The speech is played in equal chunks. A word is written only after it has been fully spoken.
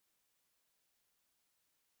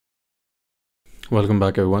Welcome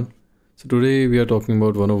back everyone. So today we are talking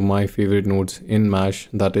about one of my favorite nodes in Mesh,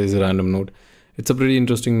 that is random node. It's a pretty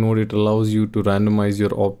interesting node. It allows you to randomize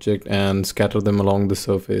your object and scatter them along the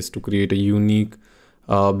surface to create a unique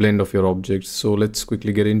blend of your objects. So let's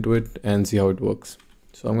quickly get into it and see how it works.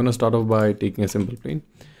 So I'm going to start off by taking a simple plane.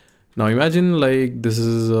 Now imagine like this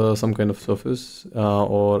is some kind of surface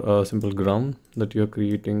or a simple ground that you're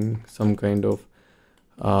creating some kind of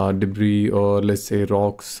debris, or let's say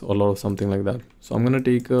rocks or a lot of something like that. So I'm gonna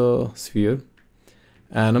take a sphere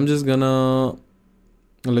and I'm just gonna,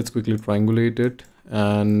 let's quickly triangulate it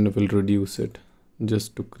and we'll reduce it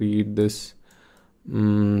just to create this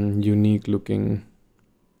unique looking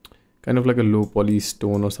kind of like a low poly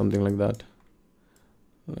stone or something like that.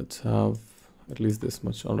 Let's have at least this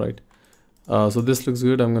much. All right, so this looks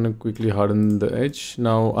good. I'm gonna quickly harden the edge.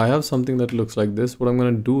 Now I have something that looks like this. What I'm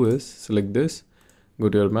gonna do is select this, go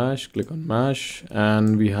to your mesh, click on mesh,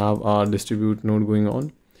 and we have our distribute node going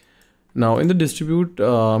on. Now in the distribute,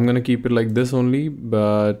 I'm going to keep it like this only,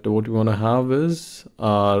 but what we want to have is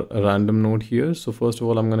our random node here. So first of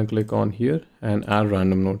all, I'm going to click on here and add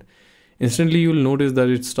random node. Instantly, you'll notice that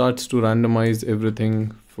it starts to randomize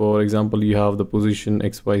everything. For example, you have the position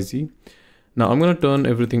XYZ. Now I'm going to turn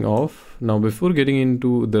everything off. Now before getting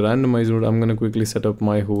into the randomize node, I'm going to quickly set up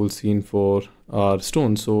my whole scene for our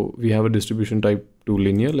stone. So we have a distribution type to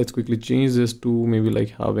linear. Let's quickly change this to maybe like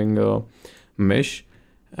having a mesh,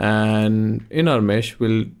 and in our mesh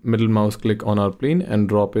we'll middle mouse click on our plane and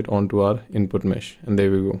drop it onto our input mesh, and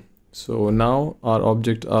there we go. So now our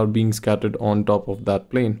objects are being scattered on top of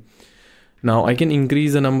that plane. Now I can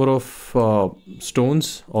increase the number of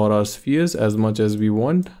stones or our spheres as much as we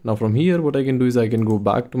want. Now from here what I can do is I can go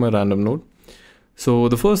back to my random node. So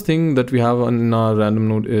the first thing that we have on our random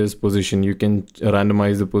node is position. You can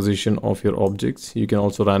randomize the position of your objects. You can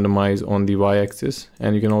also randomize on the y-axis,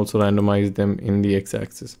 and you can also randomize them in the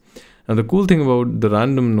x-axis. Now the cool thing about the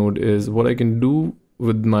random node is what I can do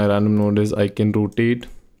with my random node is I can rotate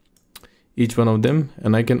each one of them,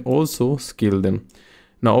 and I can also scale them.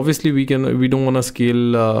 Now obviously we don't want to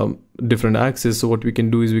scale different axes, so what we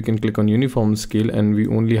can do is we can click on uniform scale, and we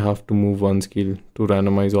only have to move one scale to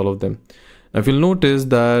randomize all of them. Now if you'll notice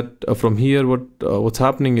that from here what's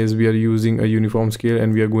happening is we are using a uniform scale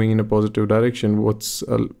and we are going in a positive direction.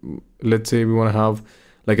 Let's say we want to have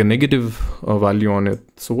like a negative value on it.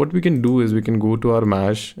 So what we can do is we can go to our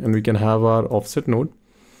mesh and we can have our offset node,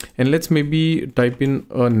 and let's maybe type in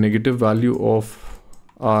a negative value of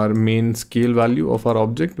our main scale value of our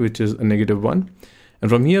object, which is a -1.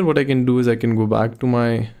 And from here what I can do is I can go back to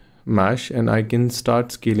my mesh and I can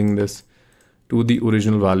start scaling this to the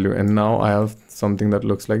original value, and now I have something that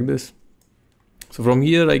looks like this. So from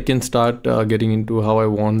here I can start getting into how I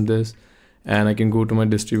want this, and I can go to my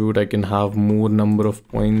distribute. I can have more number of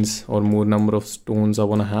points or more number of stones I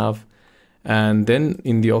want to have, and then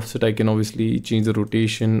in the offset I can obviously change the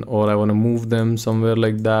rotation, or I want to move them somewhere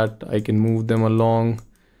like that. I can move them along,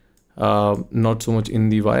 not so much in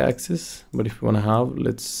the y-axis, but if you want to have,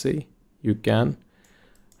 let's say, you can.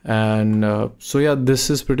 And so yeah, this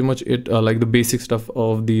is pretty much it, like the basic stuff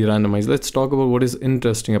of the randomize. Let's talk about what is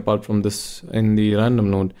interesting apart from this in the random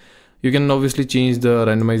node. You can obviously change the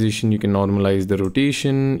randomization, you can normalize the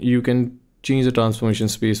rotation, you can change the transformation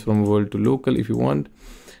space from world to local if you want.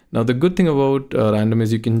 Now the good thing about random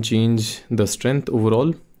is you can change the strength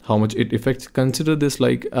overall, how much it affects. Consider this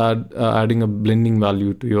like adding a blending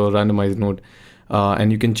value to your randomized node,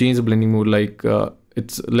 and you can change the blending mode like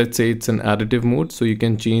let's say it's an additive mode, so you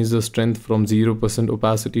can change the strength from 0%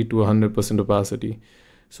 opacity to 100% opacity.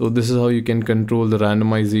 So this is how you can control the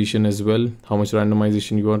randomization as well, how much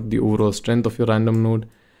randomization you want, the overall strength of your random node.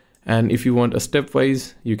 And if you want a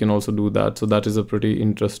stepwise, you can also do that. So that is a pretty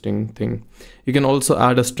interesting thing. You can also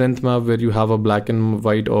add a strength map where you have a black and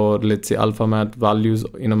white, or let's say alpha matte values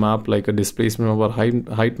in a map, like a displacement or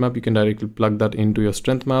height map. You can directly plug that into your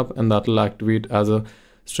strength map, and that will activate as a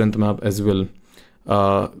strength map as well,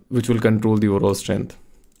 which will control the overall strength.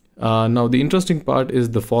 Now the interesting part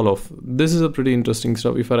is the fall off. This is a pretty interesting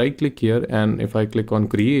stuff. If I right click here and if I click on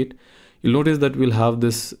create, you'll notice that we'll have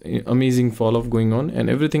this amazing fall off going on,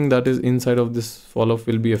 and everything that is inside of this fall off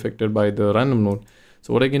will be affected by the random node.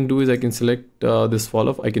 So what I can do is I can select this fall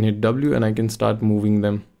off, I can hit W, and I can start moving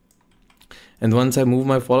them. And once I move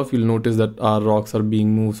my fall off, you'll notice that our rocks are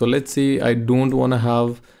being moved. So let's say I don't want to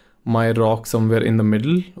have my rock somewhere in the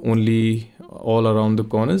middle, only all around the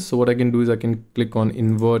corners. So what I can do is I can click on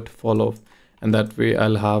invert fall off, and that way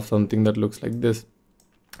I'll have something that looks like this.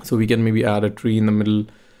 So we can maybe add a tree in the middle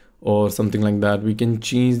or something like that. We can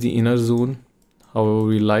change the inner zone however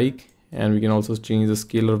we like, and we can also change the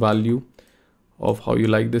scalar value of how you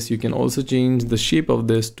like this. You can also change the shape of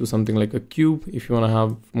this to something like a cube if you want to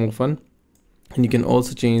have more fun. And you can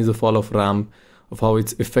also change the fall off ramp of how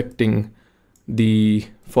it's affecting the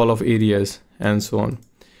fall off areas and so on.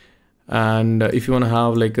 And if you want to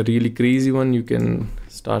have like a really crazy one, you can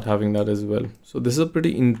start having that as well. So this is a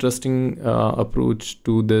pretty interesting approach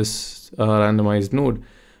to this randomized node,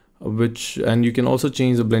 and you can also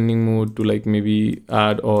change the blending mode to like maybe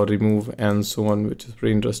add or remove and so on, which is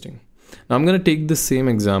pretty interesting. Now I'm going to take the same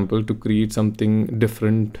example to create something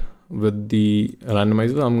different with the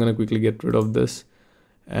randomizer. I'm going to quickly get rid of this,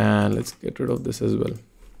 and let's get rid of this as well.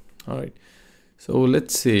 All right, so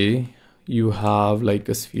let's say you have like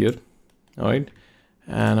a sphere. All right,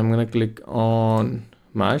 and I'm going to click on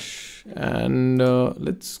mesh, and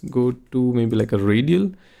let's go to maybe like a radial,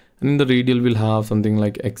 and in the radial we'll have something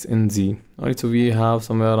like X and Z. All right, so we have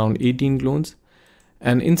somewhere around 18 clones.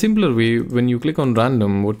 And in simpler way, when you click on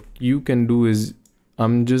random, what you can do is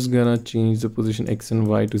I'm just gonna change the position X and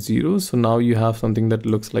Y to 0. So now you have something that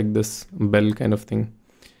looks like this bell kind of thing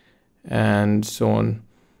and so on.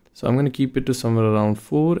 So I'm going to keep it to somewhere around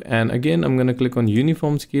 4. And again, I'm going to click on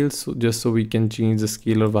uniform scales, so just so we can change the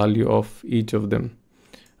scalar value of each of them.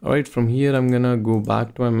 All right, from here, I'm going to go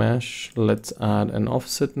back to my mesh. Let's add an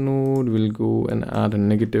offset node. We'll go and add a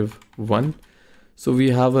 -1. So we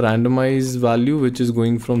have a randomized value, which is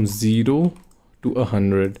going from 0 to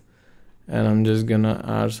 100. And I'm just going to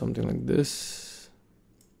add something like this.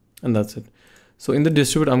 And that's it. So in the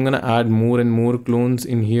distribute, I'm going to add more and more clones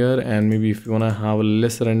in here. And maybe if you want to have a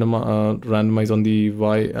less randomize on the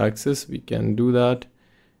Y axis, we can do that.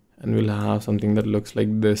 And we'll have something that looks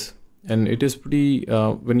like this. And it is pretty,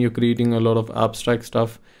 when you're creating a lot of abstract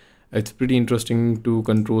stuff, it's pretty interesting to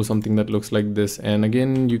control something that looks like this. And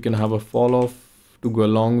again, you can have a fall off to go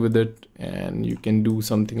along with it. And you can do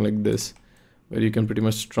something like this, where you can pretty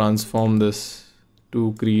much transform this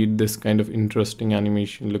to create this kind of interesting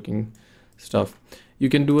animation looking stuff. You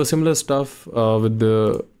can do a similar stuff with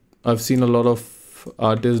the, I've seen a lot of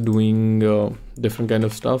artists doing different kind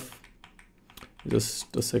of stuff.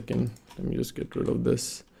 Just a second, let me just get rid of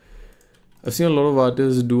this. I've seen a lot of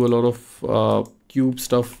artists do a lot of cube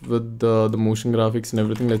stuff with the motion graphics and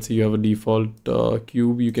everything. Let's say you have a default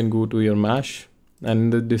cube, you can go to your mesh, and in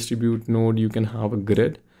the distribute node, you can have a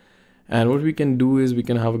grid. And what we can do is we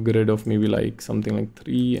can have a grid of maybe like something like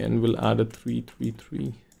 3, and we'll add a 3, 3,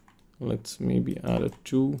 3. Let's maybe add a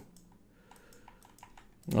 2.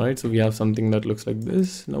 All right, so we have something that looks like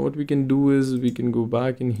this. Now what we can do is we can go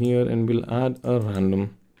back in here and we'll add a random.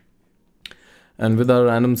 And with our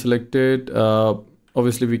random selected,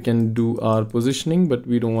 obviously we can do our positioning, but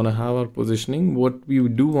we don't want to have our positioning. What we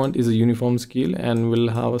do want is a uniform scale, and we'll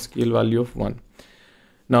have a scale value of 1.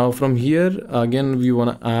 Now from here, again, we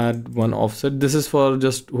want to add one offset. This is for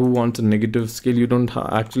just who wants a negative scale. You don't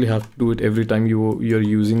actually have to do it every time you're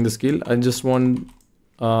using the scale. I just want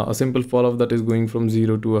a simple fall off that is going from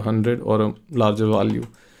 0 to 100 or a larger value.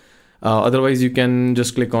 Otherwise, you can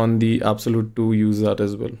just click on the absolute to use that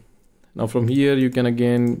as well. Now from here, you can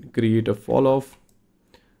again create a fall off.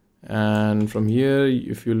 And from here,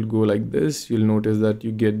 if you'll go like this, you'll notice that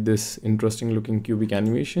you get this interesting looking cubic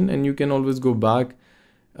animation, and you can always go back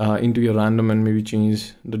into your random and maybe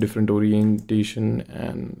change the different orientation.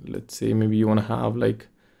 And let's say maybe you want to have like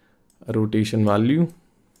a rotation value,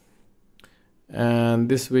 and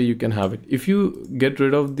this way you can have it. If you get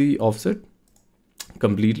rid of the offset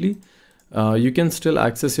completely, you can still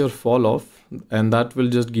access your fall off, and that will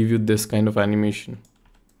just give you this kind of animation.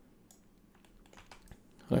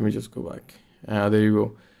 Let me just go back. There you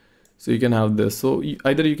go. So you can have this. So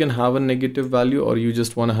either you can have a negative value, or you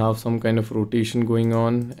just want to have some kind of rotation going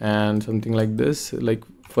on and something like this. Like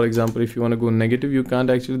for example, if you want to go negative, you can't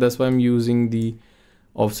actually. That's why I'm using the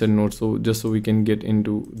offset node. So just so we can get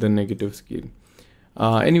into the negative scale.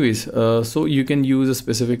 So you can use a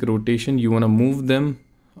specific rotation. You want to move them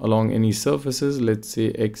along any surfaces. Let's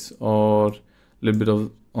say X or a little bit of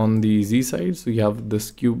on the Z side. So you have this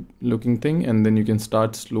cube looking thing, and then you can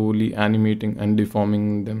start slowly animating and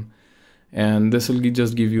deforming them. And this will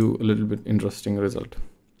just give you a little bit interesting result.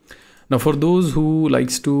 Now for those who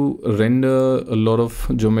likes to render a lot of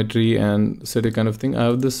geometry and set a kind of thing, I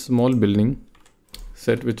have this small building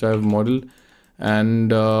set which I have modeled and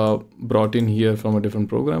brought in here from a different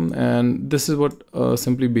program. And this is what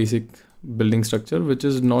simply basic building structure, which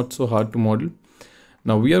is not so hard to model.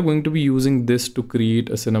 Now we are going to be using this to create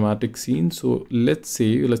a cinematic scene. So let's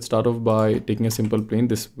start off by taking a simple plane.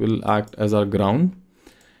 This will act as our ground.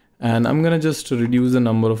 And I'm going to just reduce the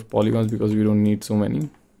number of polygons because we don't need so many.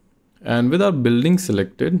 And with our building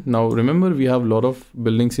selected, now remember we have a lot of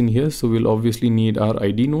buildings in here. So we'll obviously need our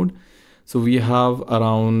ID node. So we have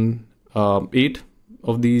around 8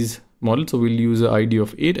 of these models, so we'll use an ID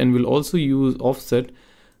of 8, and we'll also use offset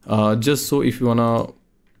just so if you wanna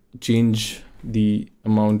change the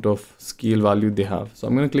amount of scale value they have. So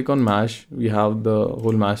I'm going to click on mesh. We have the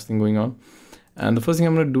whole mesh thing going on, and the first thing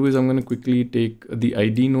I'm going to do is I'm going to quickly take the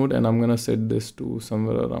ID node and I'm going to set this to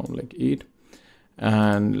somewhere around like 8,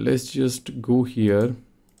 and let's just go here,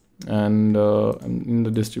 and in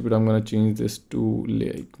the distribute I'm going to change this to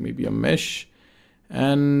like maybe a mesh,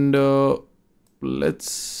 and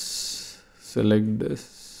let's select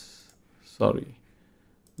this,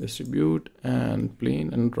 distribute and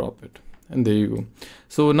plane, and drop it, and there you go.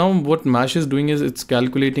 So now what mesh is doing is it's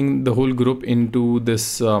calculating the whole group into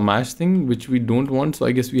this mesh thing, which we don't want. So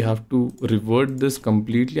I guess we have to revert this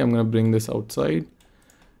completely. I'm going to bring this outside.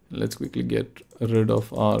 Let's quickly get rid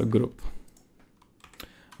of our group.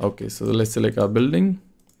 Okay, so let's select our building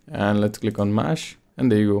and let's click on mesh,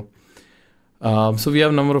 and there you go. So we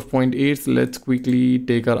have number of 0.8. So let's quickly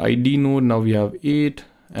take our ID node. Now we have 8.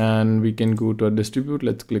 And we can go to a distribute.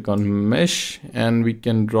 Let's click on mesh, and we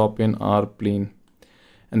can drop in our plane,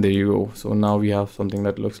 and there you go. So now we have something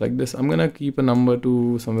that looks like this. I'm gonna keep a number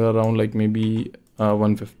to somewhere around like maybe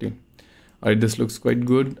 150. All right, this looks quite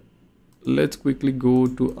good. Let's quickly go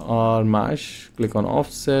to our mesh, click on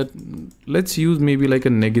offset. Let's use maybe like a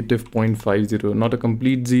negative 0.50, not a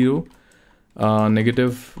complete 0,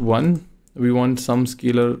 negative 1. We want some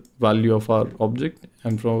scalar value of our object,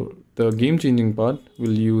 and for the game changing part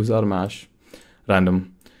we'll use our mesh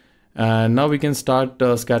random. And now we can start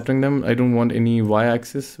scattering them. I don't want any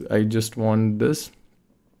y-axis, I just want this,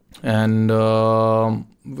 and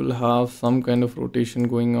we'll have some kind of rotation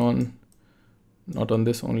going on, not on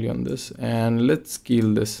this, only on this. And let's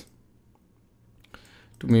scale this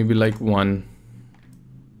to maybe like 1,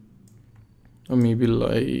 or maybe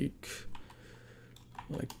like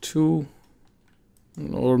 2,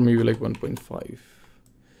 or maybe like 1.5.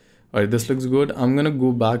 All right, this looks good. I'm gonna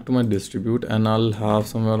go back to my distribute and I'll have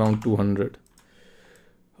somewhere around 200.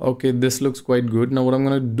 Okay, this looks quite good. Now what I'm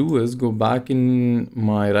gonna do is go back in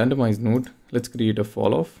my randomize node. Let's create a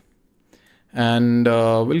fall off, and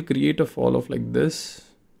we'll create a fall off like this.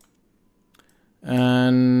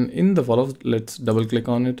 And in the fall off, let's double click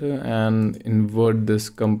on it and invert this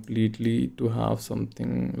completely to have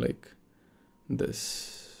something like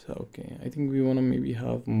this. Okay, I think we want to maybe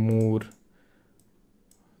have more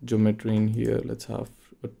geometry in here. Let's have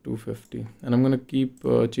a 250, and I'm going to keep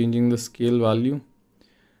changing the scale value,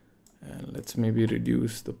 and let's maybe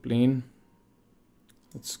reduce the plane.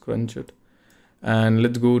 Let's crunch it, and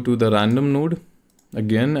let's go to the random node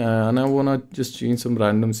again, and I want to just change some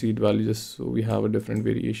random seed value just so we have a different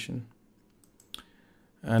variation.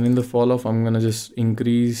 And in the fall off, I'm going to just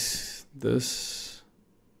increase this,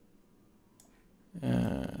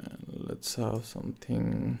 and let's have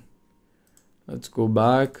something. Let's go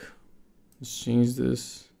back, let's change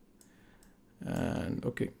this, and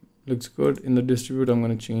okay, looks good. In the distribute, I'm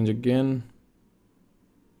going to change again.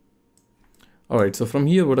 All right, so from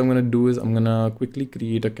here, what I'm going to do is I'm going to quickly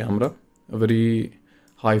create a camera, a very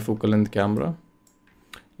high focal length camera.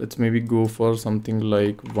 Let's maybe go for something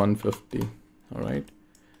like 150. All right,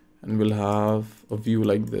 and we'll have a view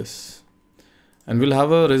like this, and we'll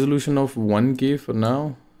have a resolution of 1K for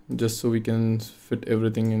now, just so we can fit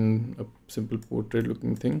everything in a simple portrait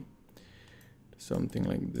looking thing, something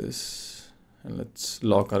like this. And let's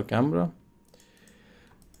lock our camera,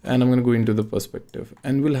 and I'm going to go into the perspective,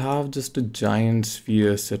 and we'll have just a giant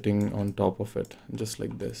sphere sitting on top of it, just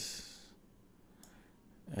like this,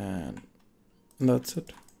 and that's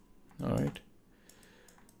it. All right,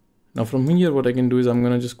 now from here, what I can do is I'm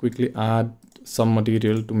going to just quickly add some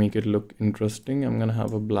material to make it look interesting. I'm going to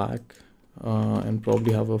have a black and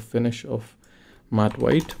probably have a finish of matte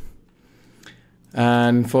white.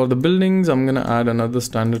 And for the buildings, I'm gonna add another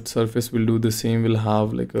standard surface. We'll do the same. We'll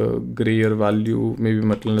have like a grayer value, maybe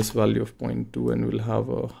metalness value of 0.2, and we'll have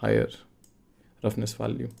a higher roughness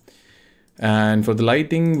value. And for the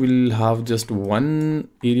lighting, we'll have just one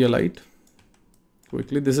area light.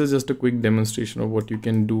 Quickly, this is just a quick demonstration of what you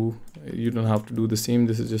can do. You don't have to do the same.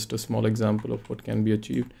 This is just a small example of what can be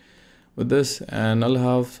achieved with this. And I'll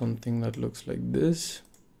have something that looks like this.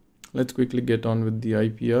 Let's quickly get on with the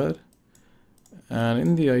IPR. And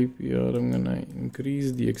in the IPR, I'm gonna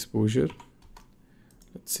increase the exposure.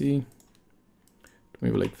 Let's see,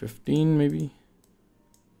 maybe like 15, maybe.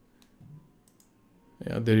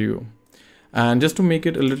 Yeah, there you go. And just to make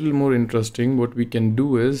it a little more interesting, what we can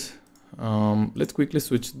do is, let's quickly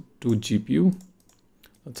switch to GPU.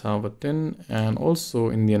 Let's have a 10, and also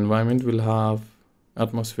in the environment, we'll have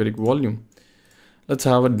atmospheric volume. Let's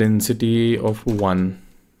have a density of 1.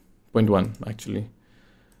 0.1 actually.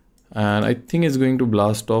 And I think it's going to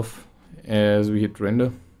blast off as we hit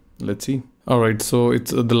render. Let's see. All right, so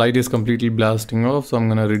it's the light is completely blasting off. So I'm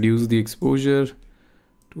gonna reduce the exposure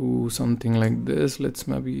to something like this. Let's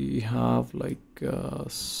maybe have like a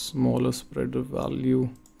smaller spreader value.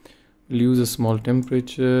 We'll use a small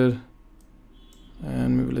temperature,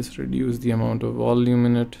 and maybe let's reduce the amount of volume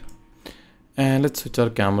in it. And let's switch our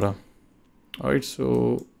camera. All right,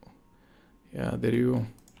 so yeah, there you go.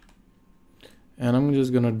 And I'm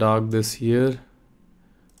just gonna dark this here.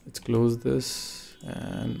 Let's close this,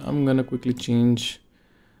 and I'm gonna quickly change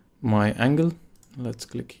my angle. Let's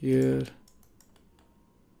click here.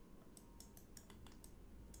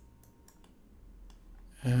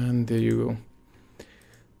 And there you go.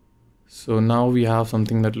 So now we have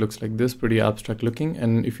something that looks like this, pretty abstract looking.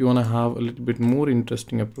 And if you want to have a little bit more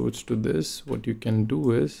interesting approach to this, what you can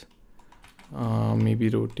do is maybe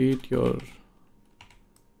rotate your,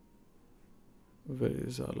 where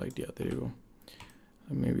is our light? Yeah, there you go.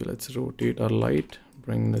 And maybe let's rotate our light,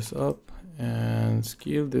 bring this up and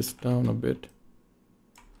scale this down a bit,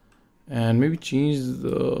 and maybe change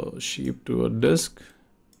the shape to a disc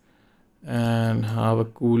and have a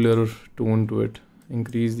cooler tone to it.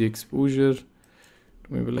 Increase the exposure to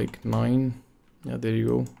maybe like 9. Yeah, there you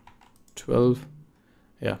go. 12.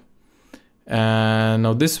 Yeah. And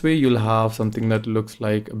now this way you'll have something that looks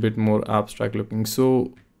like a bit more abstract looking.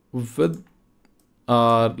 So with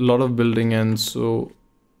a lot of building and so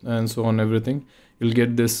on everything, you'll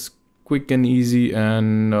get this quick and easy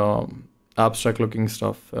and abstract looking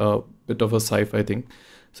stuff, bit of a sci-fi thing.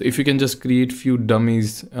 So if you can just create few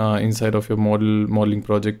dummies inside of your modeling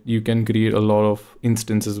project, you can create a lot of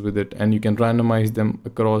instances with it, and you can randomize them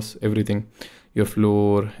across everything, your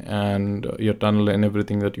floor and your tunnel and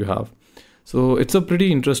everything that you have. So it's a pretty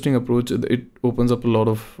interesting approach. It opens up a lot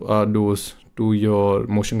of doors to your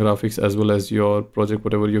motion graphics as well as your project,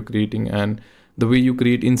 whatever you're creating, and the way you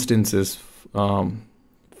create instances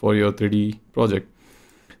for your 3D project.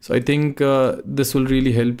 So I think this will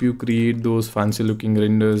really help you create those fancy looking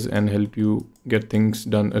renders and help you get things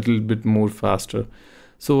done a little bit more faster.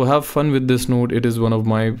 So have fun with this node. It is one of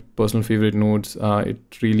my personal favorite nodes.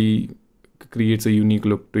 It really creates a unique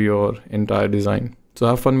look to your entire design. So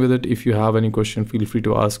have fun with it. If you have any question, feel free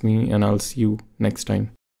to ask me, and I'll see you next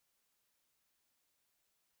time.